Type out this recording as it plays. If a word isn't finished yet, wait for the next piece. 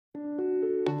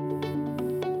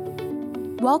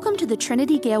Welcome to the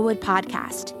Trinity Galewood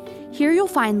podcast. Here you'll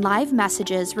find live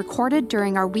messages recorded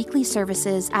during our weekly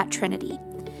services at Trinity.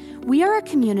 We are a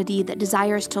community that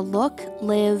desires to look,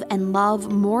 live, and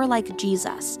love more like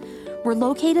Jesus. We're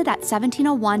located at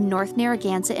 1701 North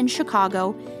Narragansett in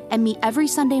Chicago and meet every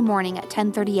Sunday morning at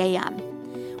 10:30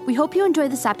 a.m. We hope you enjoy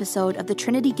this episode of the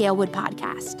Trinity Galewood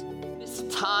podcast. This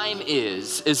time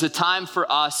is a time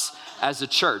for us as a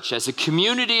church, as a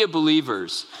community of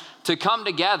believers, to come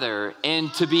together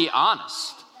and to be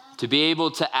honest, to be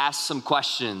able to ask some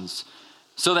questions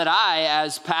so that I,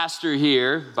 as pastor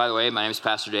here, by the way, my name is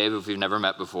Pastor Dave, if we've never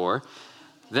met before,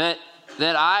 that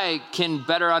I can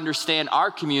better understand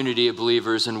our community of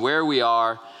believers and where we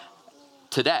are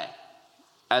today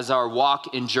as our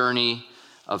walk and journey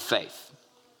of faith.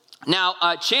 Now,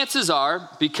 chances are,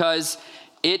 because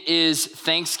it is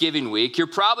Thanksgiving week, you're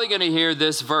probably going to hear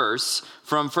this verse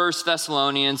from 1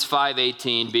 Thessalonians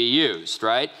 5:18 be used,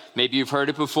 right? Maybe you've heard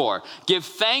it before. Give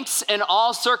thanks in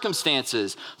all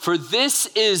circumstances, for this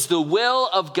is the will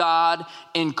of God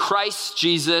in Christ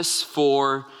Jesus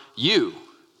for you.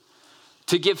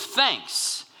 To give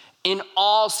thanks in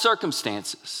all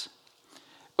circumstances.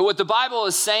 What the Bible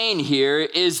is saying here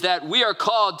is that we are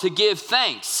called to give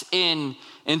thanks in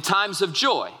times of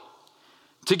joy,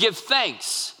 to give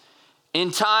thanks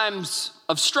in times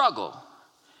of struggle,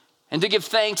 and to give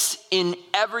thanks in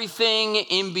everything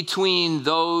in between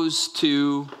those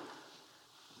two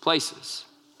places.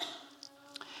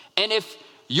 And if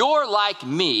you're like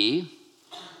me,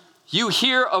 you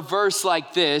hear a verse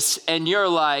like this and you're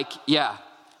like, yeah,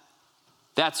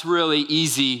 that's really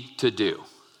easy to do.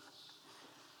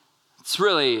 It's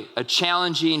really a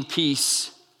challenging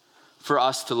piece for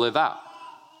us to live out.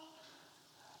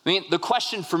 I mean, the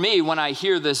question for me when I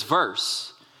hear this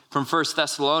verse from 1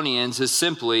 Thessalonians is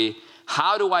simply,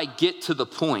 how do I get to the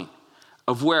point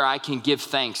of where I can give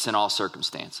thanks in all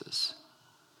circumstances?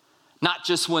 Not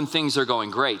just when things are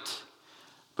going great,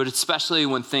 but especially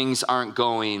when things aren't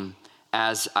going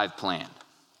as I've planned.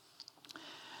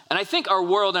 And I think our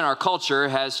world and our culture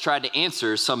has tried to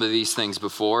answer some of these things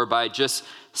before by just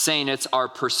saying it's our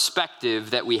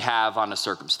perspective that we have on a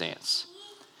circumstance.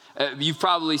 You've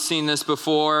probably seen this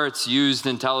before. It's used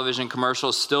in television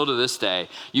commercials still to this day.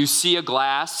 You see a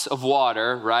glass of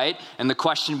water, right? And the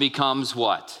question becomes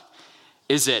what?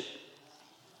 Is it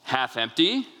half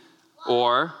empty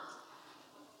or,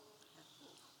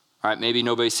 all right, maybe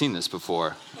nobody's seen this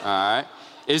before, all right?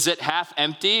 Is it half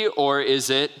empty or is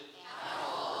it?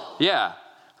 Yeah,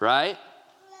 right?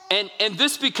 And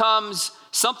this becomes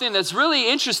something that's really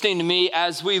interesting to me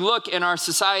as we look in our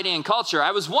society and culture.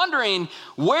 I was wondering,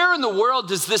 where in the world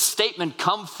does this statement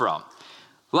come from?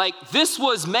 Like, this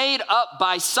was made up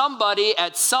by somebody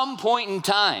at some point in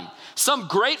time. Some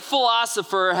great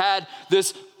philosopher had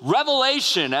this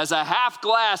revelation as a half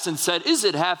glass and said, is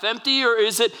it half empty or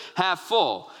is it half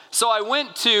full? So I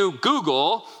went to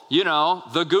Google,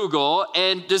 the Google,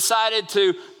 and decided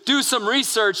to do some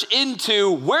research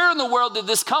into where in the world did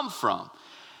this come from.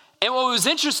 And what was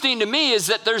interesting to me is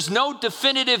that there's no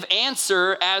definitive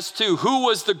answer as to who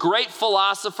was the great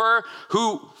philosopher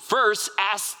who first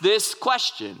asked this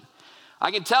question.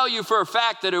 I can tell you for a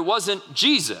fact that it wasn't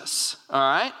Jesus, all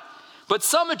right? But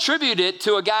some attribute it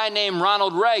to a guy named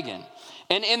Ronald Reagan.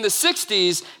 And in the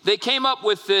 60s, they came up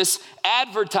with this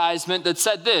advertisement that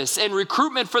said this. In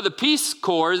recruitment for the Peace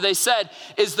Corps, they said,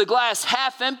 is the glass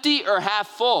half empty or half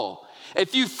full?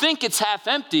 If you think it's half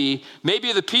empty,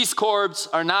 maybe the Peace Corps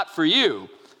are not for you.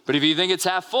 But if you think it's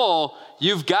half full,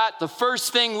 you've got the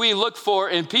first thing we look for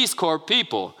in Peace Corps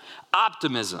people,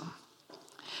 optimism.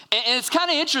 And it's kind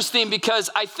of interesting because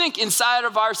I think inside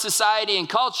of our society and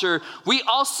culture, we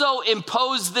also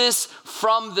impose this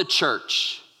from the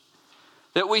church.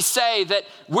 That we say that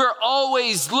we're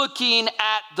always looking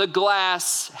at the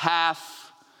glass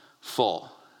half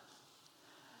full.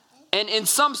 And in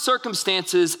some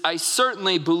circumstances, I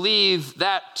certainly believe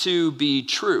that to be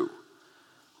true.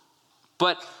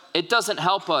 But it doesn't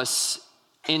help us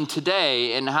in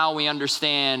today in how we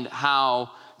understand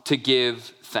how to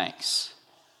give thanks.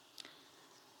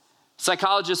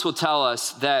 Psychologists will tell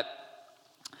us that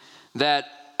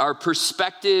our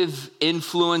perspective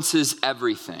influences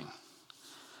everything.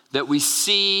 That we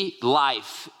see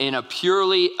life in a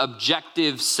purely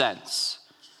objective sense.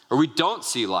 Or we don't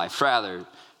see life, rather.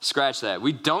 Scratch that.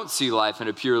 We don't see life in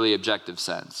a purely objective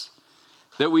sense.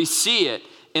 That we see it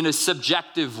in a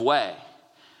subjective way.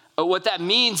 What that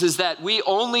means is that we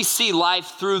only see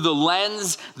life through the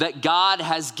lens that God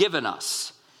has given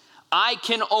us. I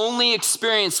can only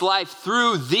experience life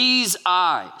through these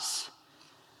eyes.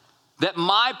 that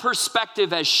my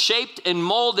perspective has shaped and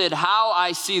molded how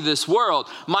I see this world.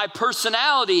 My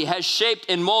personality has shaped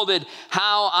and molded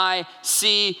how I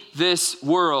see this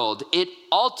world. It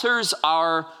alters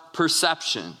our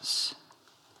perceptions.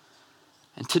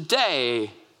 And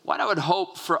today, what I would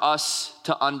hope for us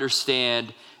to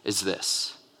understand is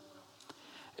this,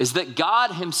 is that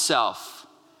God himself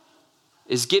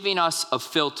is giving us a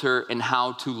filter in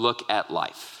how to look at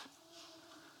life.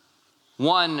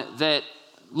 One that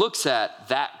looks at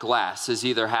that glass as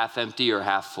either half empty or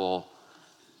half full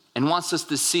and wants us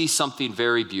to see something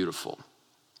very beautiful.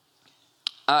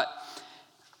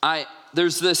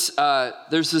 There's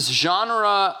this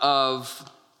genre of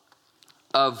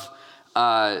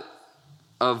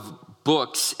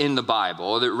books in the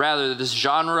Bible, or rather this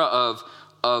genre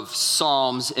of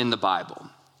Psalms in the Bible.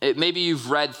 Maybe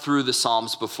you've read through the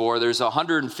Psalms before. There's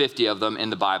 150 of them in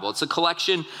the Bible. It's a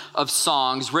collection of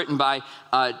songs written by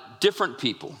different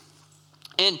people.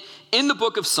 And in the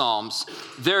book of Psalms,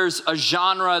 there's a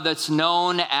genre that's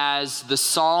known as the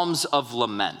Psalms of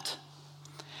Lament.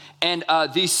 And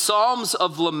these Psalms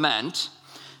of Lament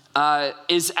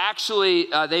is actually,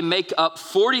 they make up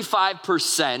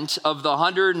 45% of the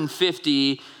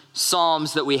 150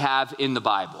 Psalms that we have in the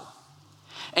Bible.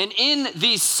 And in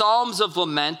these Psalms of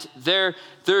Lament, there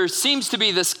seems to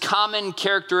be this common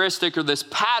characteristic or this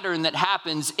pattern that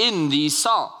happens in these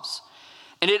Psalms.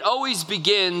 And it always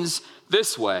begins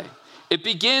this way. It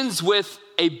begins with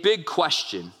a big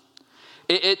question.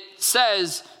 It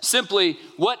says simply,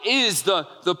 what is the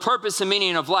purpose and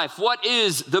meaning of life? What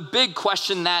is the big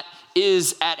question that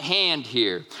is at hand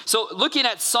here? So looking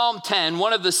at Psalm 10,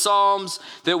 one of the Psalms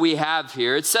that we have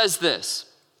here, it says this.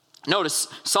 Notice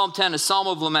Psalm 10, a Psalm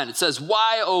of Lament. It says,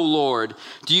 "Why, O Lord,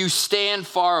 do you stand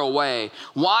far away?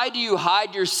 Why do you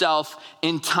hide yourself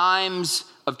in times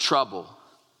of trouble?"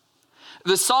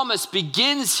 The psalmist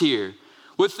begins here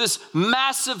with this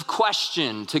massive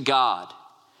question to God.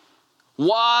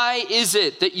 Why is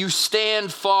it that you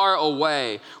stand far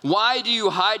away? Why do you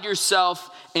hide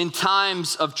yourself in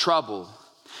times of trouble?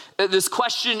 This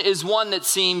question is one that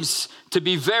seems to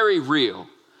be very real.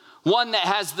 One that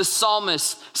has the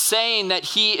psalmist saying that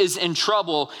he is in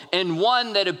trouble, and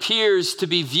one that appears to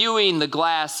be viewing the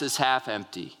glass as half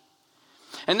empty.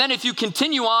 And then if you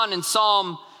continue on in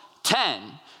Psalm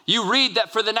 10, you read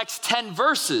that for the next 10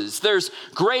 verses, there's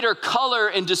greater color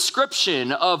and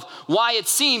description of why it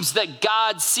seems that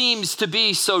God seems to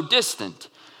be so distant.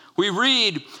 We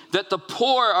read that the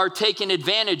poor are taken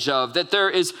advantage of, that there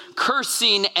is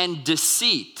cursing and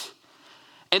deceit.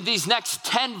 And these next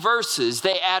 10 verses,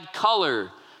 they add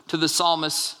color to the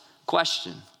psalmist's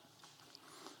question.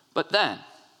 But then,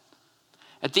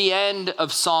 at the end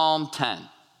of Psalm 10,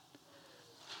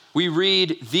 we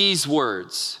read these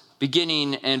words,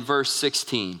 beginning in verse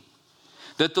 16,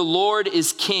 that the Lord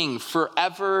is king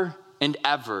forever and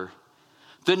ever.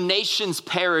 The nations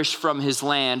perish from his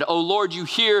land. O Lord, you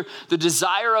hear the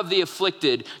desire of the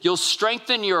afflicted. You'll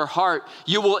strengthen your heart.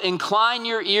 You will incline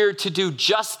your ear to do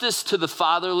justice to the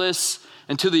fatherless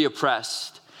and to the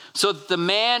oppressed, so that the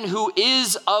man who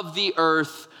is of the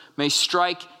earth may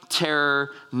strike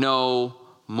terror no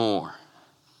more.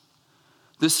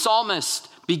 The psalmist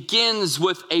begins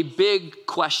with a big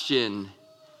question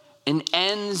and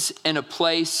ends in a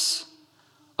place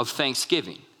of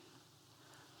thanksgiving.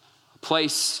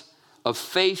 Place of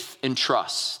faith and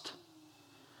trust,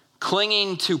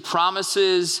 clinging to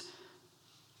promises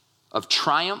of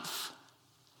triumph,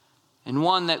 and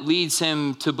one that leads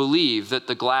him to believe that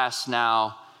the glass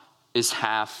now is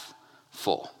half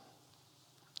full.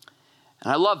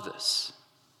 And I love this.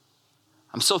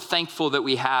 I'm so thankful that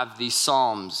we have these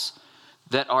Psalms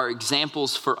that are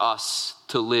examples for us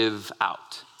to live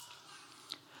out.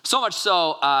 So much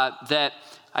so that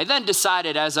I then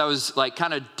decided, as I was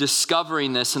kind of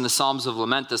discovering this in the Psalms of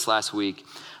Lament this last week,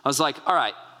 I was like, all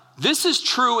right, this is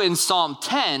true in Psalm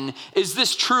 10. Is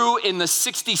this true in the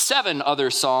 67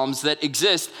 other Psalms that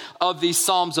exist of these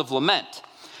Psalms of Lament?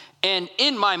 And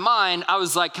in my mind, I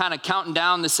was kind of counting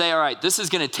down to say, all right, this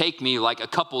is going to take me a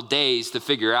couple days to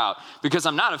figure out, because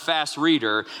I'm not a fast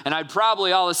reader, and I'd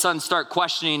probably all of a sudden start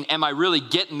questioning, am I really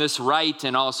getting this right,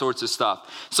 and all sorts of stuff.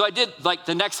 So I did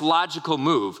the next logical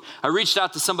move. I reached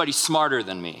out to somebody smarter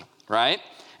than me, right?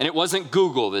 And it wasn't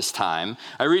Google this time.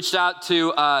 I reached out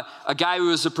to a guy who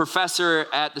was a professor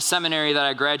at the seminary that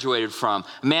I graduated from,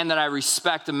 a man that I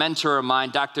respect, a mentor of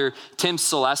mine, Dr. Tim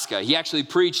Seleska. He actually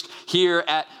preached here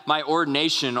at my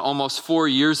ordination almost 4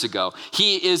 years ago.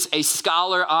 He is a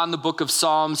scholar on the book of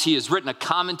Psalms. He has written a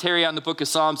commentary on the book of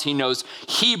Psalms. He knows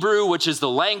Hebrew, which is the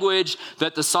language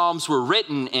that the Psalms were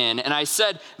written in. And I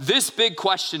said this big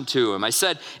question to him. I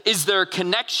said, is there a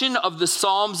connection of the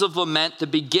Psalms of Lament to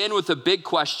begin with a big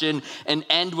question and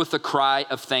end with a cry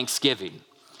of thanksgiving?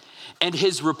 And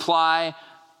his reply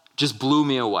just blew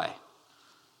me away.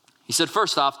 He said,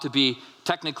 first off, to be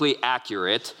technically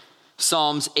accurate,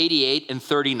 Psalms 88 and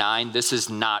 39, this is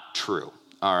not true,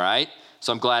 all right?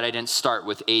 So I'm glad I didn't start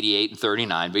with 88 and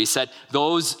 39, but he said,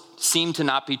 those seem to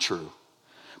not be true.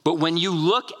 But when you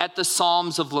look at the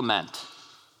Psalms of Lament,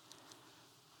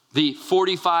 the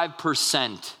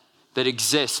 45% that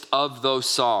exist of those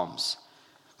Psalms,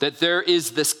 that there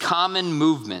is this common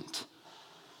movement.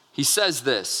 He says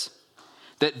this,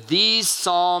 that these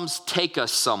Psalms take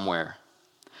us somewhere.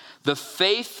 The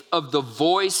faith of the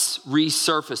voice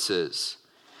resurfaces.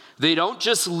 They don't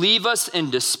just leave us in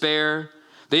despair.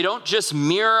 They don't just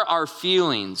mirror our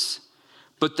feelings,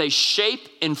 but they shape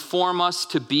and form us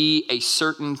to be a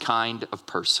certain kind of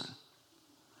person.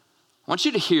 I want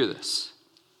you to hear this.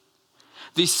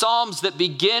 These Psalms that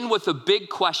begin with a big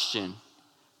question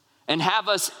and have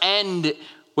us end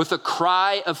with a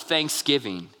cry of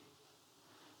thanksgiving.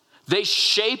 They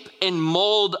shape and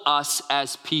mold us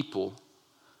as people.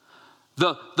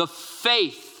 The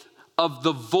faith of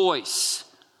the voice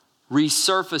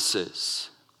resurfaces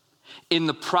in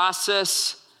the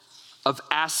process of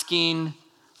asking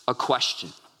a question.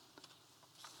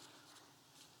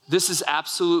 This is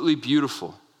absolutely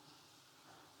beautiful.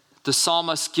 The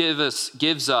psalmist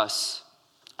gives us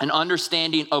an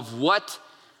understanding of what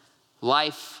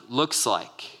life looks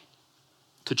like,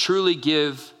 to truly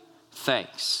give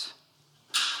thanks.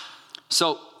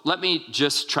 So let me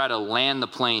just try to land the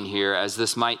plane here, as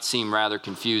this might seem rather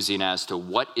confusing as to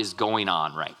what is going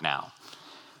on right now.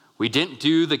 We didn't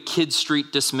do the Kid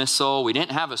Street dismissal. We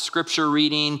didn't have a scripture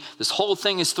reading. This whole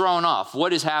thing is thrown off.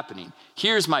 What is happening?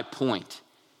 Here's my point.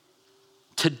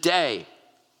 Today,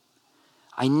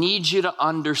 I need you to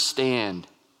understand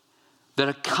that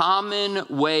a common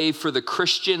way for the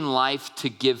Christian life to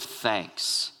give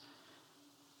thanks,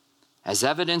 as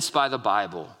evidenced by the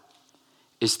Bible,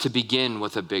 is to begin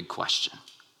with a big question.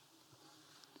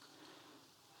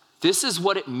 This is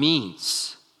what it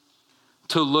means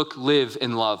to look, live,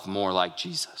 and love more like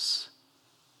Jesus.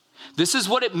 This is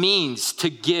what it means to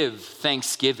give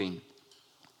thanksgiving,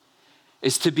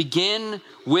 is to begin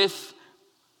with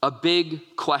a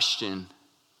big question,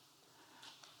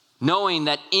 knowing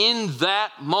that in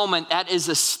that moment, that is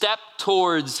a step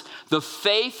towards the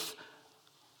faith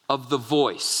of the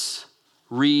voice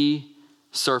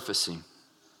resurfacing.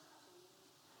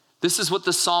 This is what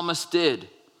the psalmist did.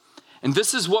 And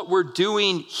this is what we're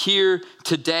doing here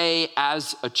today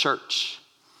as a church.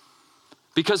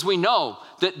 Because we know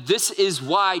that this is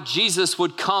why Jesus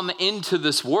would come into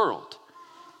this world.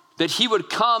 That he would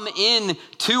come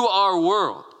into our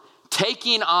world,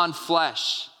 taking on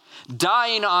flesh,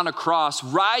 dying on a cross,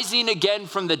 rising again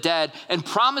from the dead, and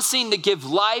promising to give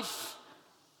life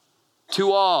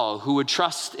to all who would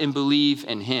trust and believe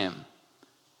in him.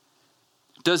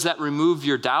 Does that remove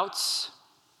your doubts?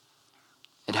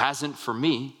 It hasn't for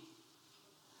me.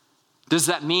 Does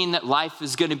that mean that life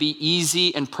is going to be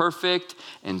easy and perfect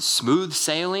and smooth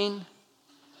sailing?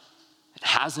 It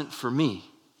hasn't for me.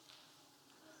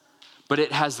 But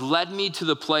it has led me to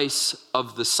the place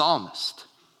of the psalmist,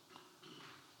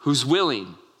 who's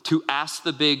willing to ask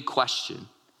the big question.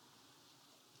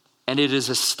 And it is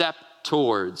a step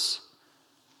towards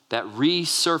that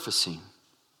resurfacing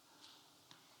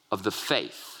of the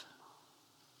faith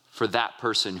for that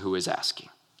person who is asking.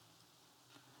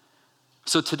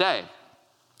 So today,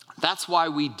 that's why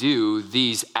we do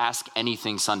these Ask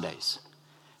Anything Sundays.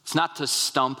 It's not to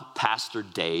stump Pastor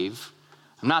Dave.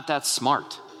 I'm not that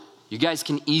smart. You guys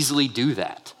can easily do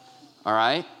that, all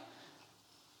right?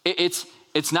 It's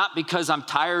not because I'm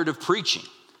tired of preaching.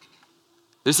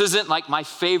 This isn't like my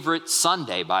favorite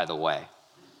Sunday, by the way.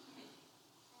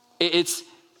 It's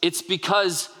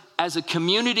because as a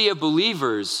community of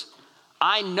believers,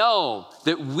 I know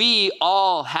that we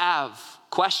all have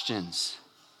questions.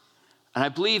 And I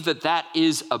believe that that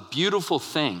is a beautiful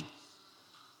thing.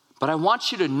 But I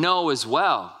want you to know as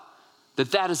well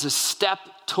that that is a step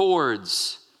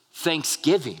towards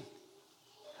thanksgiving,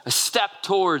 a step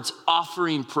towards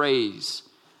offering praise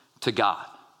to God.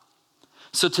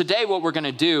 So today what we're going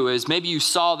to do is, maybe you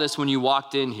saw this when you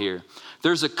walked in here,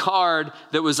 there's a card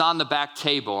that was on the back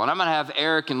table. And I'm going to have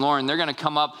Eric and Lauren, they're going to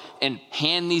come up and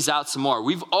hand these out some more.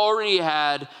 We've already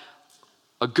had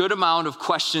a good amount of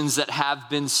questions that have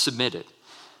been submitted.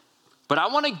 But I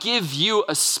want to give you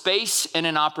a space and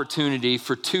an opportunity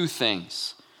for two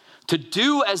things. To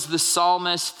do as the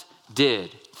psalmist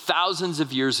did thousands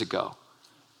of years ago.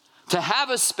 To have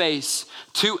a space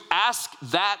to ask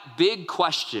that big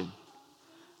question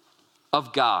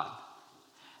of God.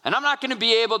 And I'm not going to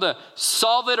be able to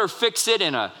solve it or fix it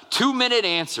in a 2-minute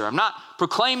answer. I'm not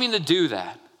proclaiming to do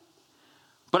that.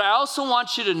 But I also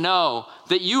want you to know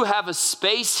that you have a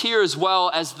space here as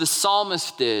well as the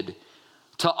psalmist did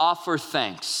to offer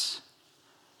thanks.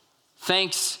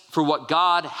 Thanks for what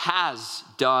God has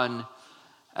done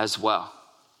as well.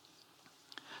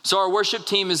 So our worship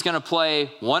team is going to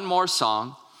play one more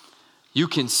song. You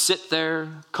can sit there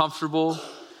comfortable.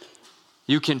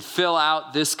 You can fill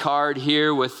out this card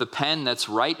here with the pen that's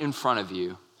right in front of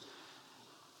you.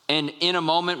 And in a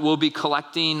moment, we'll be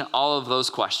collecting all of those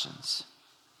questions.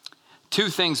 Two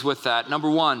things with that. Number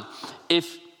one,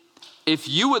 if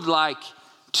you would like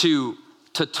to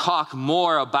talk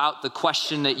more about the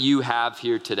question that you have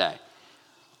here today,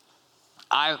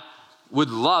 I would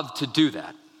love to do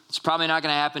that. It's probably not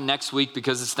going to happen next week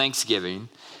because it's Thanksgiving,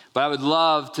 but I would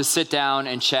love to sit down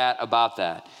and chat about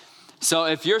that. So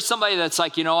if you're somebody that's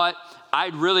like, you know what, I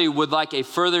really would like a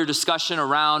further discussion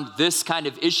around this kind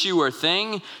of issue or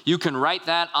thing, you can write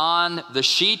that on the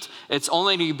sheet. It's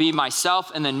only going to be myself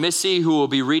and then Missy who will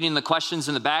be reading the questions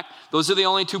in the back. Those are the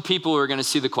only two people who are going to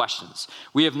see the questions.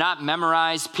 We have not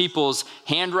memorized people's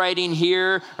handwriting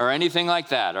here or anything like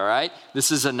that, all right?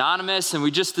 This is anonymous, and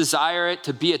we just desire it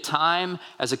to be a time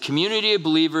as a community of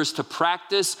believers to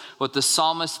practice what the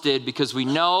psalmist did, because we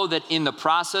know that in the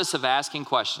process of asking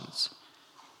questions,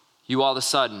 you all of a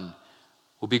sudden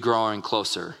will be growing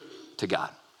closer to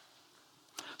God.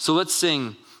 So let's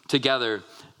sing together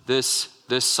this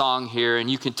song here, and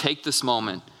you can take this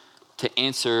moment to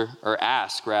answer, or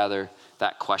ask rather,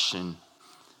 that question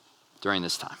during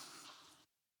this time.